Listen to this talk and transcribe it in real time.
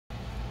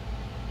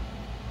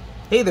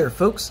Hey there,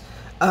 folks.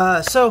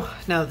 So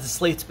now that the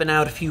Slate's been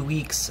out a few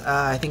weeks,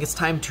 I think it's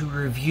time to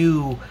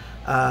review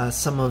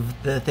some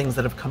of the things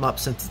that have come up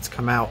since it's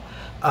come out.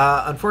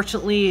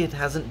 Unfortunately, it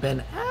hasn't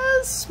been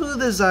as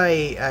smooth as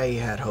I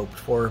had hoped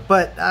for,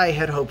 but I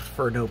had hoped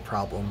for no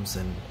problems,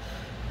 and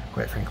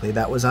quite frankly,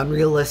 that was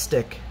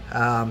unrealistic,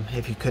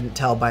 if you couldn't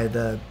tell by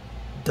the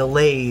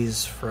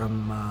delays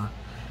from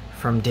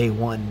day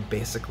one,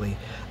 basically.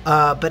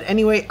 But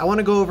anyway, I want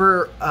to go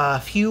over a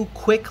few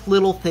quick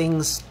little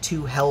things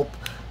to help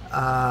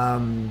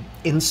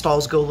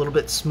installs go a little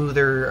bit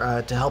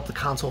smoother, to help the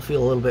console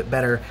feel a little bit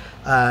better.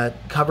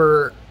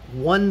 Cover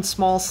one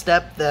small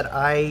step that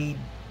I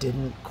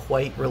didn't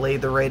quite relay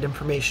the right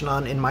information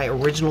on in my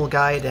original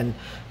guide, and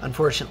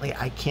unfortunately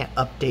I can't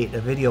update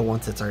a video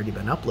once it's already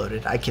been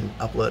uploaded. I can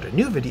upload a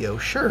new video,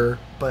 sure,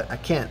 but I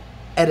can't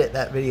edit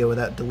that video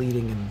without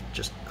deleting and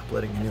just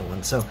uploading a new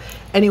one. So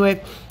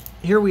anyway,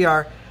 here we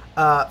are.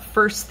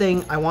 First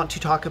thing, I want to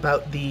talk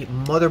about the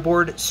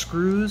motherboard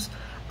screws.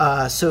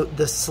 So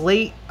the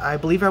Slate, I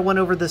believe I went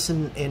over this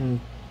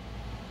in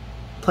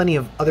plenty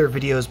of other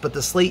videos, but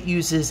the Slate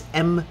uses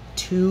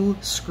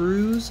M2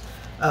 screws.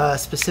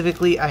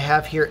 Specifically, I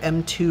have here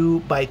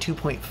M2 by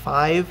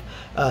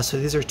 2.5. So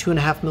these are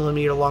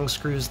 2.5mm long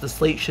screws. The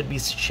Slate should be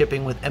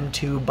shipping with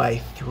M2 by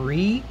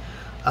 3.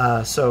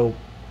 So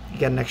you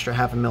get an extra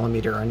 0.5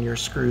 millimeter on your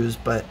screws,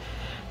 but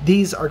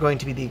these are going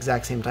to be the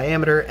exact same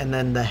diameter, and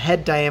then the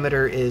head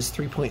diameter is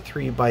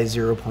 3.3 by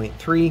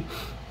 0.3.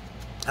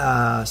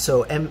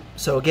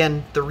 So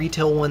again, the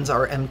retail ones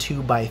are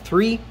M2 by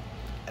 3,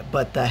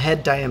 but the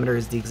head diameter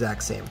is the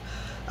exact same.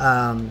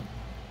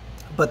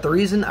 But the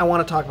reason I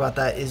want to talk about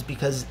that is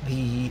because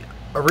the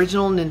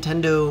original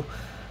Nintendo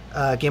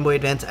Game Boy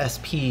Advance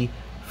SP,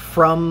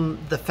 from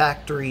the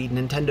factory,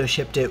 Nintendo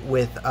shipped it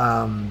with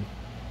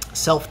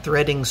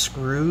self-threading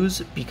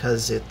screws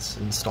because it's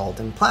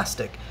installed in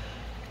plastic.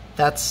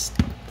 That's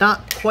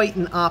not quite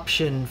an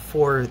option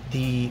for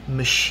the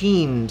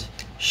machined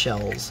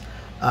shells.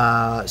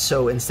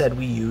 So instead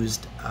we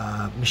used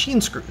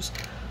machine screws,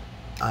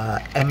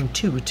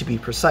 M2 to be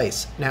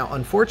precise. Now,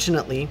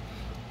 unfortunately,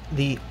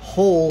 the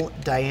hole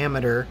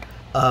diameter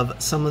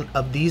of some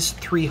of these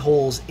 3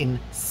 holes in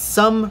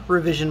some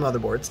revision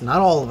motherboards, not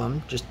all of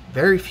them, just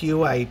very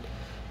few. I'm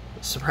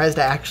surprised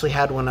I actually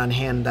had one on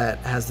hand that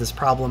has this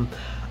problem.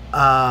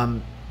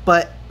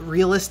 But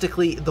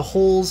realistically, the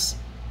holes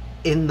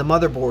in the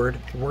motherboard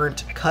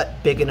weren't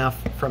cut big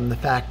enough from the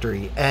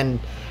factory, and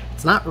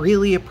it's not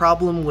really a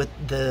problem with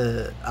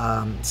the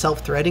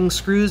self-threading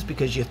screws,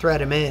 because you thread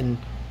them in,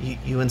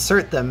 you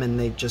insert them, and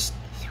they just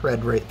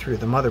thread right through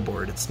the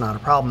motherboard. It's not a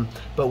problem.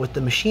 But with the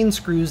machine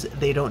screws,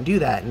 they don't do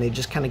that, and they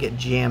just kind of get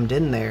jammed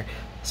in there.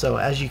 So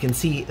as you can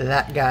see,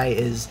 that guy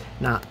is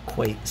not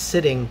quite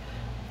sitting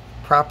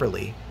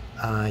properly.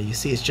 You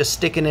see it's just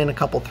sticking in a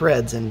couple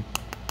threads, and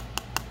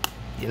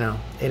you know,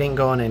 it ain't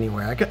going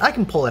anywhere. I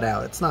can pull it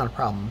out, it's not a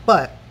problem.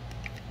 But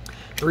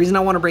the reason I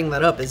want to bring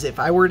that up is if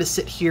I were to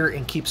sit here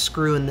and keep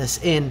screwing this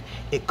in,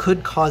 it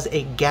could cause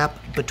a gap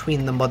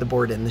between the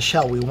motherboard and the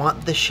shell. We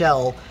want the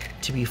shell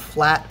to be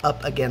flat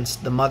up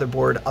against the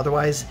motherboard,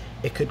 otherwise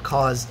it could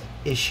cause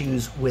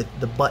issues with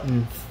the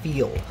button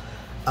feel.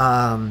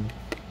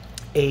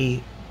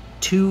 A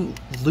too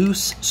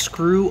loose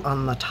screw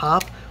on the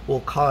top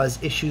will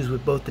cause issues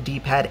with both the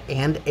D-pad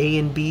and A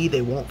and B.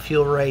 They won't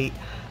feel right.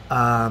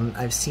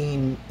 I've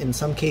seen in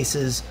some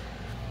cases,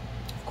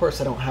 of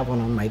course I don't have one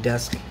on my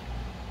desk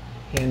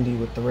handy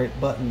with the right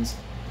buttons,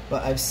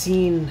 but I've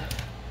seen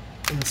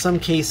in some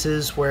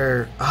cases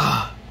where,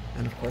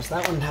 and of course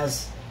that one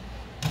has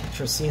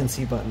extra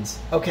CNC buttons.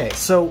 Okay,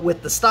 so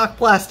with the stock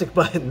plastic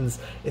buttons,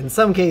 in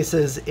some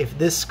cases, if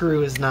this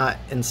screw is not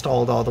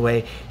installed all the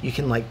way, you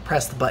can like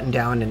press the button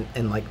down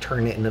and like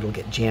turn it and it'll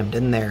get jammed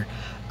in there.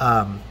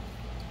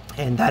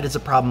 And that is a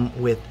problem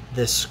with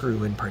this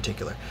screw in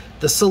particular.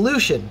 The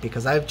solution,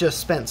 because I've just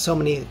spent so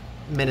many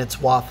minutes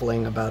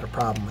waffling about a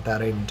problem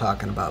without even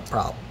talking about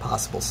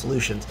possible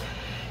solutions.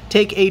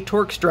 Take a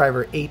Torx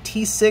driver. A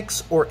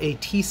T6 or a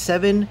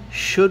T7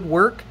 should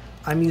work.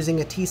 I'm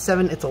using a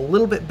T7. It's a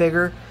little bit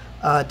bigger.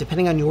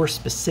 Depending on your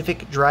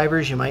specific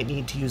drivers, you might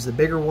need to use the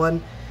bigger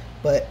one.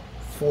 But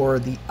for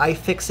the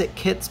iFixit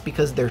kits,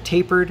 because they're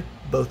tapered,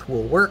 both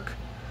will work.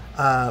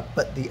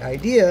 But the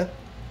idea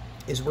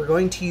is we're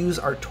going to use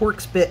our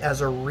Torx bit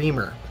as a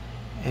reamer.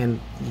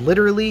 And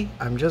literally,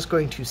 I'm just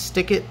going to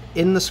stick it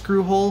in the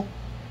screw hole,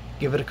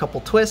 give it a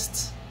couple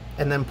twists,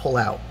 and then pull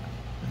out.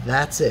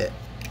 That's it.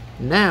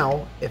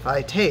 Now, if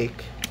I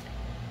take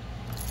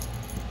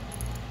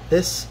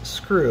this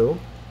screw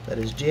that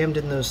is jammed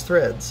in those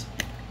threads,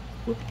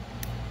 whoop,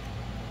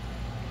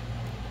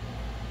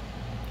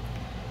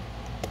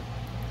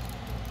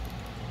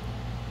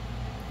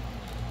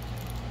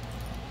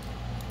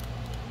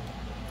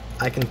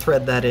 I can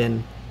thread that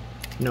in,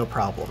 no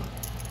problem.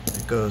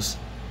 It goes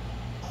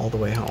all the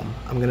way home.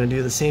 I'm going to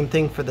do the same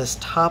thing for this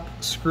top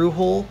screw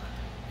hole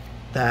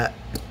that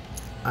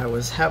I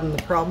was having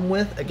the problem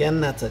with.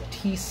 Again, that's a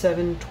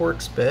T7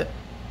 Torx bit.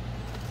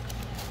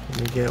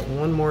 Let me get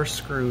one more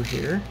screw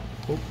here.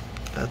 Oop.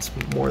 that's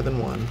more than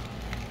one.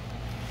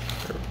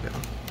 There we go.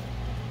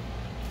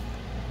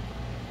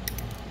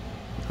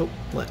 Oh,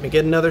 let me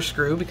get another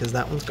screw because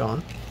that one's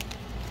gone.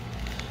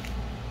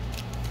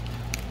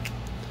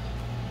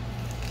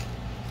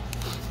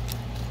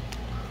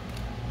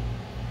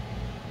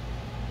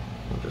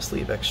 We'll just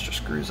leave extra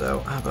screws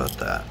out. How about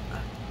that?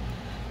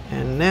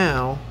 And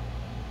now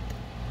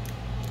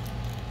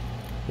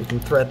you can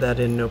thread that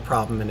in no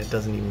problem and it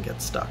doesn't even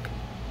get stuck.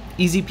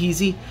 Easy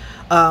peasy.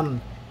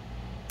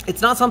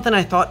 It's not something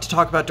I thought to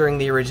talk about during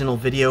the original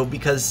video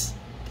because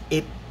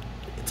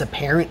it's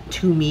apparent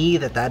to me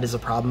that that is a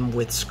problem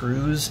with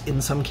screws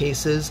in some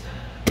cases.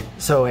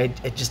 So I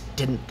just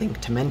didn't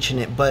think to mention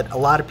it, but a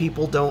lot of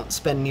people don't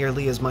spend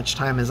nearly as much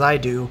time as I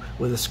do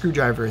with a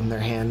screwdriver in their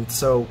hand.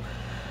 So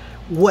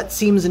what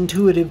seems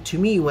intuitive to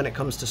me when it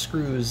comes to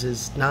screws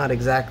is not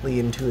exactly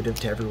intuitive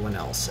to everyone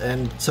else.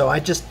 And so I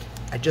just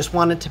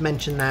wanted to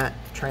mention that,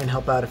 try and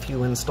help out a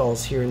few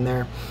installs here and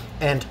there.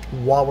 And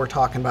while we're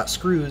talking about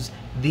screws,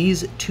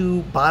 these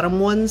two bottom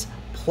ones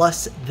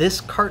plus this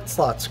cart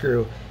slot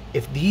screw,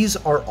 if these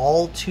are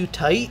all too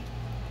tight,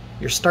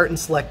 your start and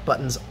select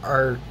buttons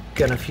are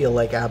gonna feel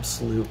like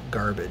absolute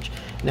garbage.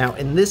 Now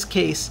in this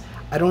case,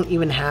 I don't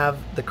even have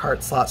the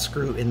cart slot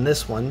screw in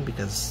this one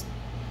because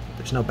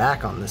there's no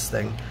back on this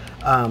thing.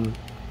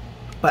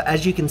 But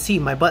as you can see,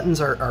 my buttons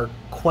are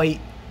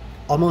quite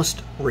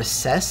almost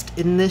recessed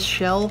in this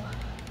shell,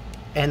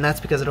 and that's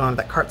because I don't have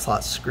that cart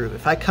slot screw.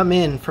 If I come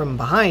in from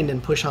behind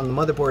and push on the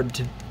motherboard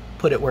to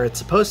put it where it's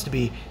supposed to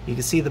be, you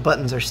can see the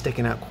buttons are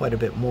sticking out quite a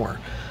bit more.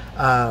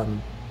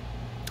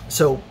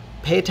 So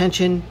pay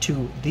attention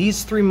to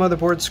these three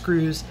motherboard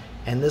screws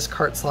and this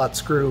cart slot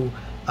screw.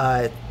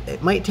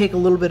 It might take a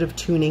little bit of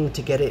tuning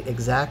to get it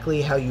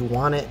exactly how you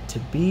want it to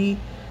be.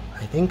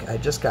 I think I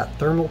just got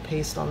thermal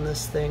paste on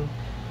this thing.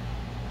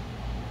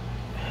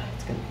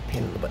 It's gonna be a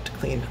pain in the butt to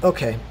clean.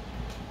 Okay.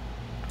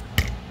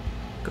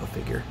 Go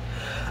figure.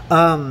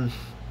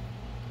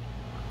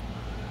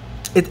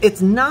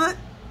 It's not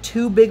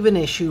too big of an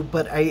issue,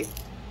 but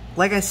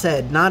like I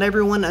said, not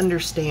everyone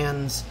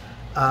understands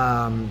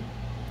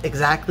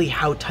exactly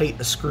how tight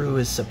a screw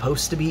is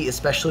supposed to be,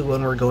 especially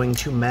when we're going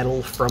to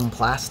metal from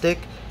plastic.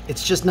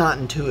 It's just not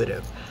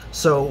intuitive.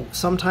 So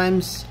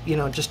sometimes, you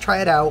know, just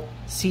try it out,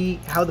 see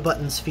how the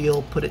buttons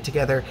feel, put it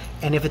together,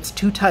 and if it's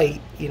too tight,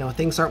 you know,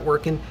 things aren't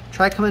working,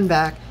 try coming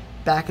back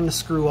in the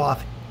screw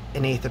off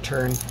an eighth a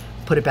turn,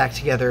 put it back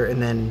together,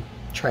 and then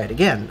try it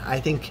again. I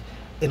think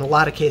in a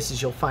lot of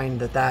cases you'll find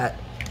that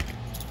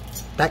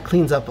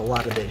cleans up a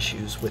lot of the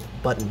issues with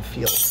button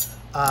feel.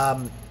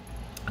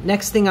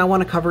 Next thing I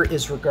want to cover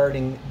is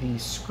regarding the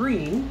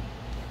screen.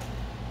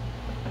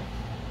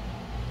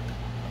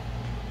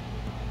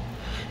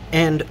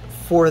 And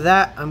for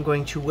that, I'm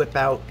going to whip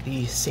out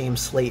the same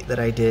slate that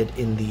I did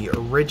in the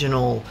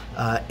original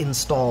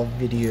install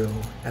video,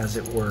 as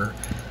it were.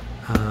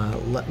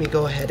 Let me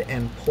go ahead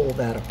and pull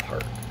that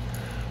apart.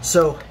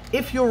 So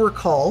if you'll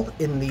recall,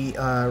 in the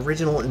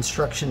original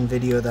instruction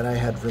video that I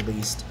had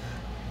released,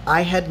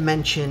 I had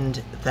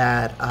mentioned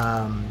that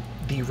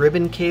the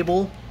ribbon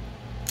cable,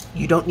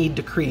 you don't need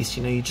to crease.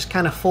 You know, you just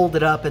kind of fold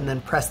it up and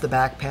then press the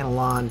back panel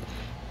on,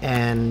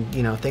 and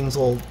you know, things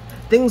will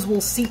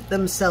seat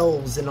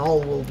themselves and all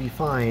will be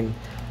fine.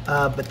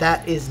 But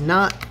that is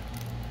not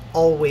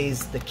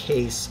always the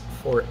case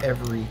for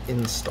every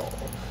install.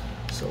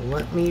 So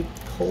let me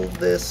pull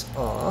this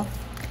off,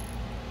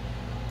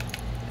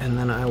 and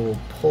then I will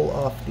pull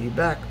off the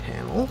back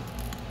panel,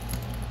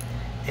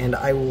 and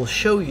I will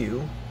show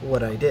you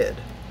what I did.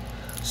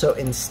 So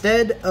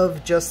instead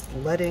of just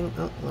letting,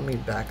 oh, let me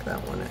back that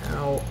one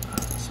out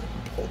so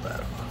I can pull that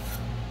off.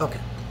 Okay.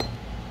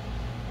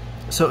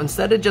 So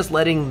instead of just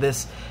letting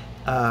this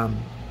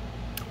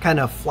kind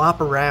of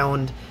flop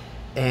around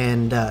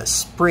and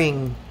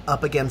spring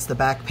up against the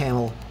back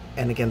panel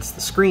and against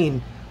the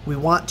screen, we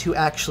want to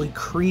actually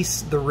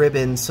crease the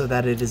ribbon so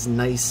that it is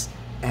nice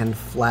and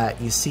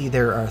flat. You see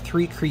there are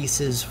 3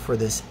 creases for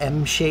this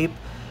M shape,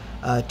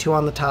 2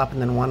 on the top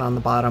and then 1 on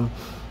the bottom.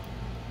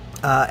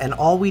 And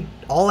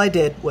all I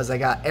did was I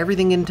got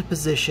everything into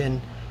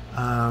position,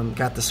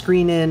 got the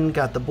screen in,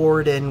 got the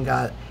board in,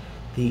 got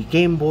the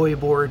Game Boy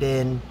board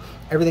in,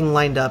 everything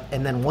lined up,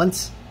 and then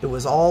once it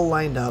was all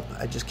lined up,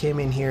 I just came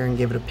in here and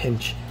gave it a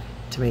pinch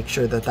to make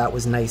sure that that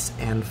was nice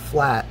and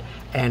flat.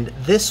 And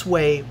this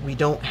way we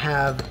don't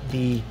have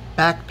the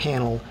back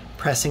panel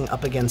pressing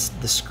up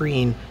against the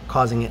screen,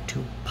 causing it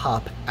to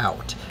pop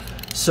out.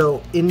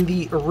 So in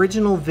the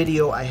original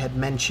video I had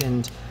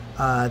mentioned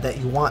that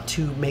you want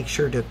to make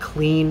sure to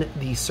clean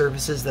the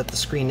surfaces that the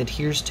screen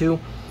adheres to.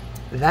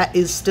 That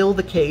is still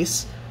the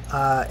case.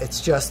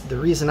 It's just the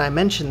reason I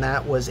mentioned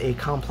that was a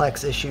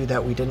complex issue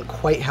that we didn't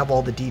quite have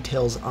all the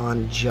details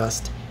on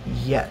just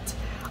yet.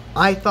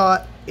 I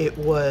thought it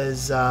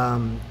was,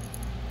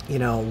 you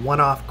know,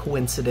 one-off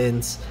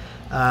coincidence,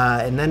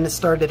 and then it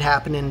started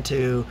happening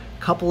to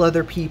a couple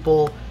other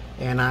people,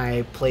 and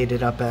I played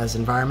it up as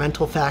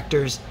environmental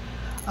factors.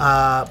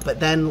 But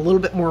then a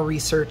little bit more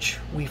research,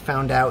 we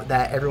found out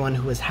that everyone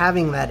who was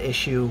having that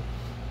issue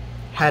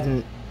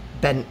hadn't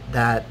bent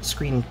that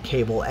screen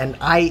cable, and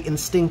I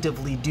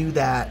instinctively do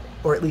that,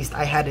 or at least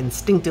I had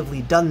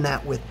instinctively done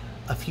that with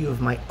a few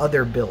of my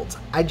other builds.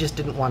 I just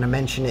didn't want to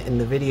mention it in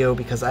the video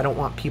because I don't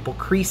want people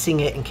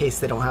creasing it in case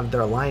they don't have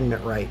their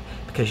alignment right,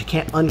 because you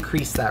can't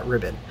uncrease that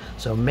ribbon.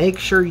 So make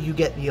sure you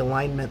get the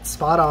alignment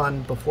spot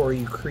on before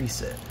you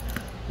crease it.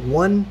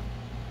 One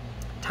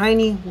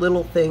tiny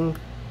little thing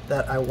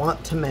that I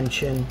want to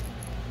mention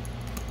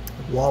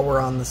while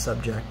we're on the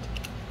subject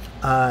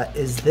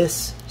is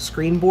this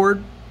screen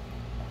board.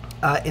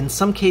 In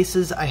some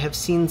cases, I have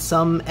seen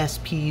some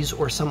SPs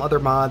or some other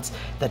mods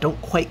that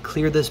don't quite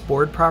clear this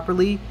board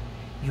properly.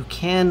 You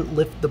can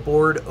lift the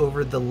board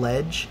over the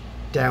ledge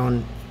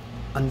down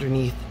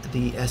underneath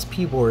the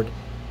SP board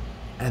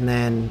and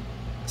then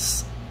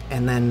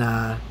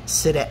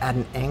sit it at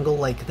an angle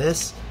like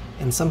this.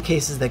 In some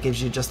cases, that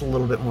gives you just a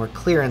little bit more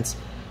clearance,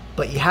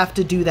 but you have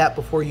to do that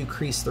before you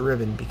crease the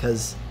ribbon,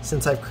 because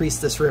since I've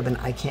creased this ribbon,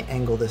 I can't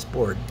angle this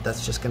board.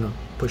 That's just gonna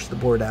push the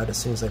board out as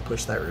soon as I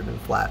push that ribbon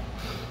flat.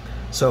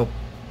 So,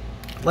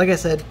 like I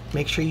said,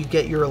 make sure you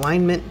get your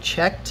alignment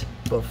checked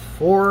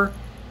before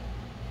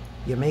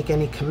you make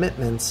any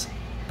commitments.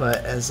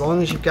 But as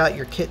long as you've got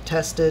your kit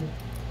tested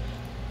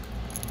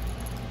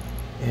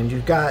and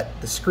you've got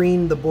the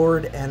screen, the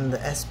board, and the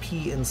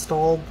SP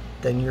installed,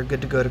 then you're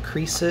good to go to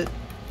crease it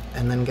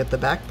and then get the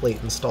back plate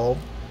installed.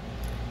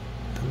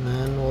 And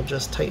then we'll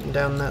just tighten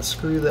down that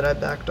screw that I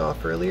backed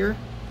off earlier,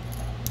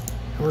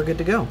 and we're good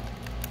to go.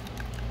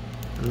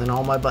 And then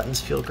all my buttons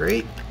feel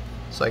great,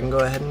 so I can go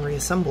ahead and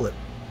reassemble it.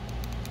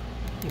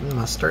 Even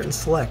my start and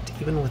select,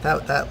 even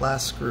without that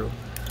last screw.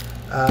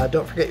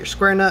 Don't forget your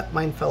square nut,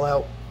 mine fell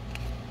out.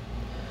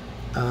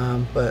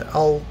 But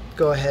I'll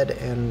go ahead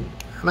and,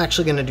 I'm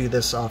actually gonna do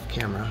this off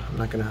camera. I'm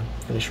not gonna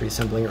finish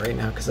reassembling it right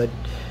now because I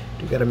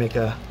do gotta make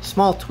a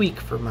small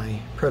tweak for my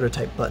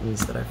prototype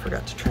buttons that I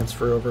forgot to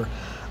transfer over.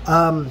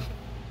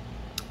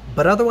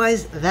 But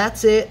otherwise,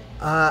 that's it.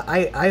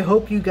 I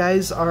hope you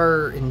guys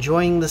are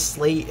enjoying the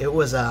Slate. It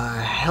was a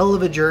hell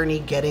of a journey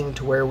getting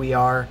to where we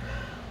are.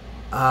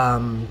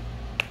 I'm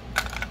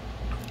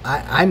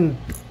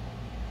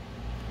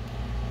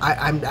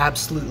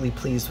absolutely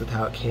pleased with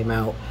how it came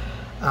out.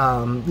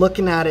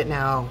 Looking at it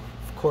now,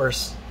 of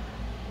course,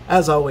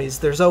 as always,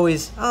 there's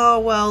always, oh,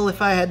 well,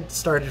 if I had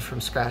started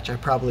from scratch, I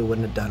probably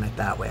wouldn't have done it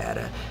that way. I'd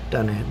have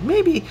done it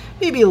maybe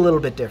a little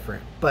bit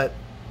different, but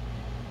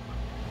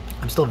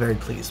I'm still very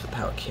pleased with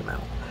how it came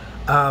out.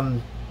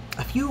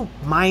 A few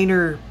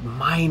minor,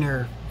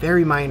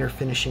 very minor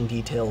finishing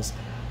details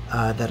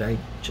that I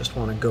just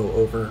want to go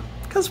over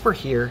because we're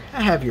here.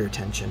 I have your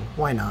attention.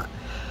 Why not?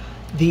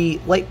 The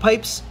light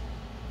pipes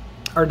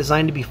are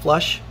designed to be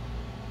flush,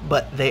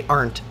 but they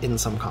aren't in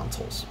some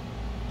consoles.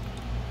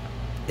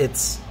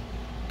 It's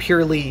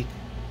purely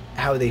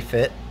how they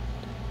fit.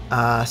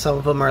 Some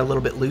of them are a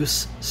little bit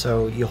loose,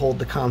 so you hold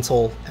the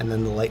console and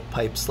then the light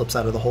pipe slips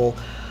out of the hole.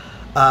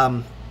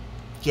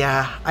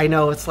 Yeah, I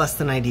know it's less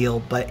than ideal,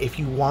 but if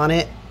you want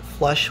it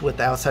flush with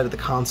the outside of the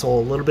console,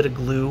 a little bit of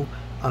glue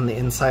on the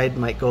inside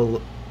might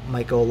go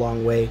a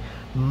long way.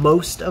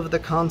 Most of the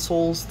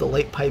consoles, the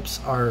light pipes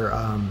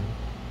are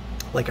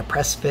like a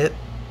press fit,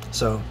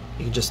 so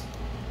you can just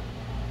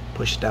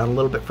push it down a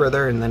little bit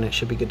further and then it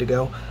should be good to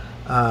go.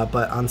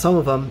 But on some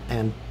of them,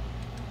 and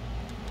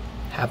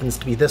happens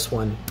to be this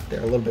one, they're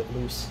a little bit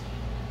loose.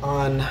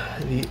 On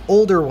the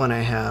older one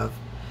I have,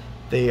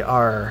 they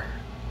are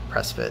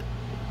press fit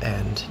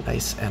and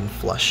nice and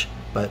flush,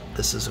 but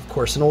this is of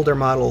course an older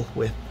model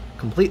with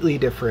completely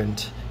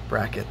different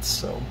brackets,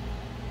 so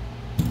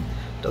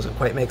it doesn't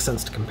quite make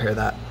sense to compare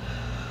that.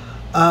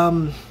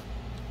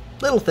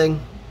 Little thing,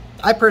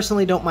 I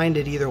personally don't mind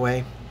it either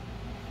way,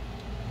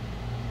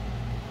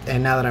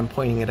 and now that I'm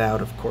pointing it out,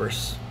 of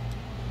course,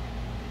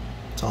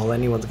 it's all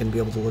anyone's going to be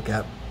able to look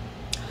at.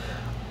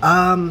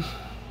 I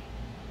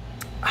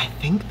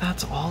think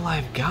that's all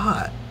I've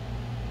got.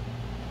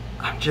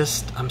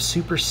 I'm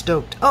super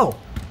stoked. Oh,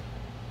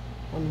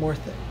 one more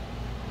thing.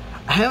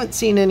 I haven't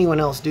seen anyone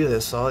else do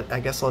this, so I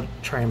guess I'll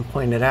try and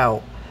point it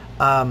out.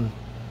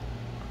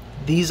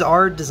 These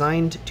are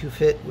designed to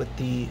fit with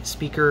the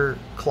speaker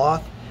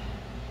cloth,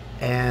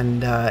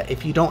 and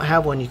if you don't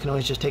have one, you can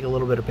always just take a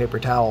little bit of paper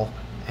towel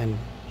and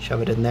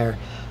shove it in there.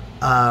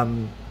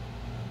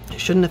 It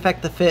shouldn't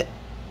affect the fit,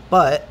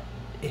 but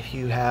if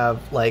you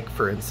have, like,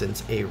 for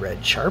instance, a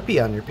red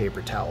Sharpie on your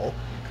paper towel,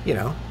 you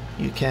know,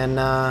 you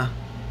can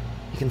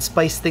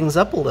spice things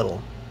up a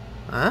little.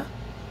 Huh?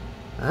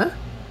 I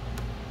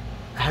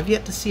have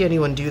yet to see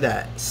anyone do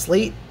that,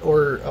 Slate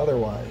or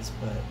otherwise,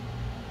 but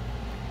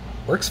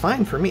works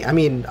fine for me. I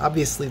mean,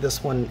 obviously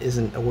this one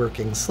isn't a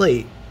working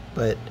Slate,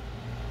 but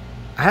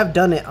I have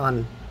done it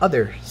on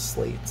other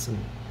Slates, and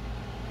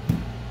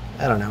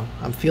I don't know.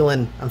 I'm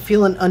feeling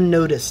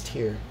unnoticed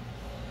here.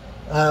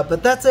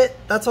 But that's it.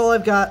 That's all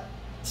I've got.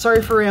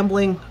 Sorry for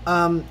rambling.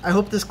 I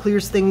hope this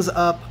clears things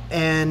up,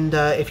 and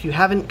if you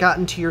haven't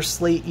gotten to your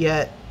Slate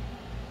yet,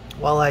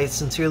 well, I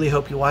sincerely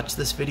hope you watch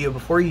this video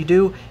before you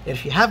do. And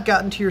if you have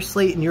gotten to your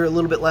Slate and you're a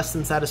little bit less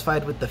than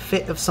satisfied with the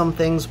fit of some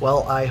things,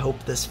 well, I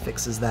hope this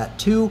fixes that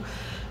too.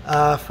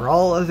 For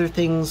all other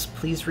things,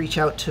 please reach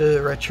out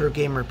to Retro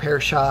Game Repair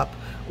Shop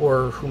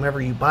or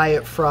whomever you buy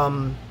it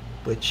from,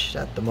 which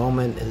at the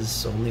moment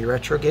is only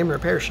Retro Game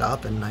Repair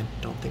Shop, and I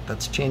don't think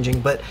that's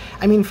changing. But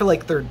I mean, for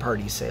like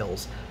third-party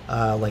sales,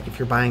 like if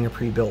you're buying a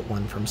pre-built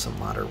one from some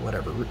mod or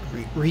whatever,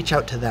 reach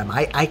out to them.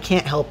 I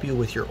can't help you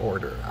with your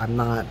order. I'm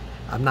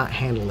not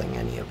handling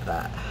any of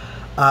that.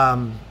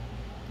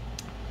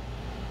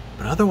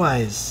 But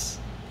otherwise,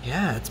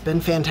 yeah, it's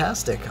been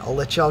fantastic. I'll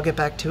let y'all get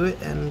back to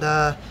it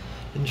and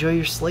enjoy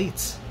your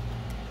slates.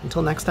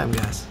 Until next time,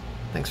 guys.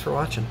 Thanks for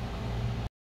watching.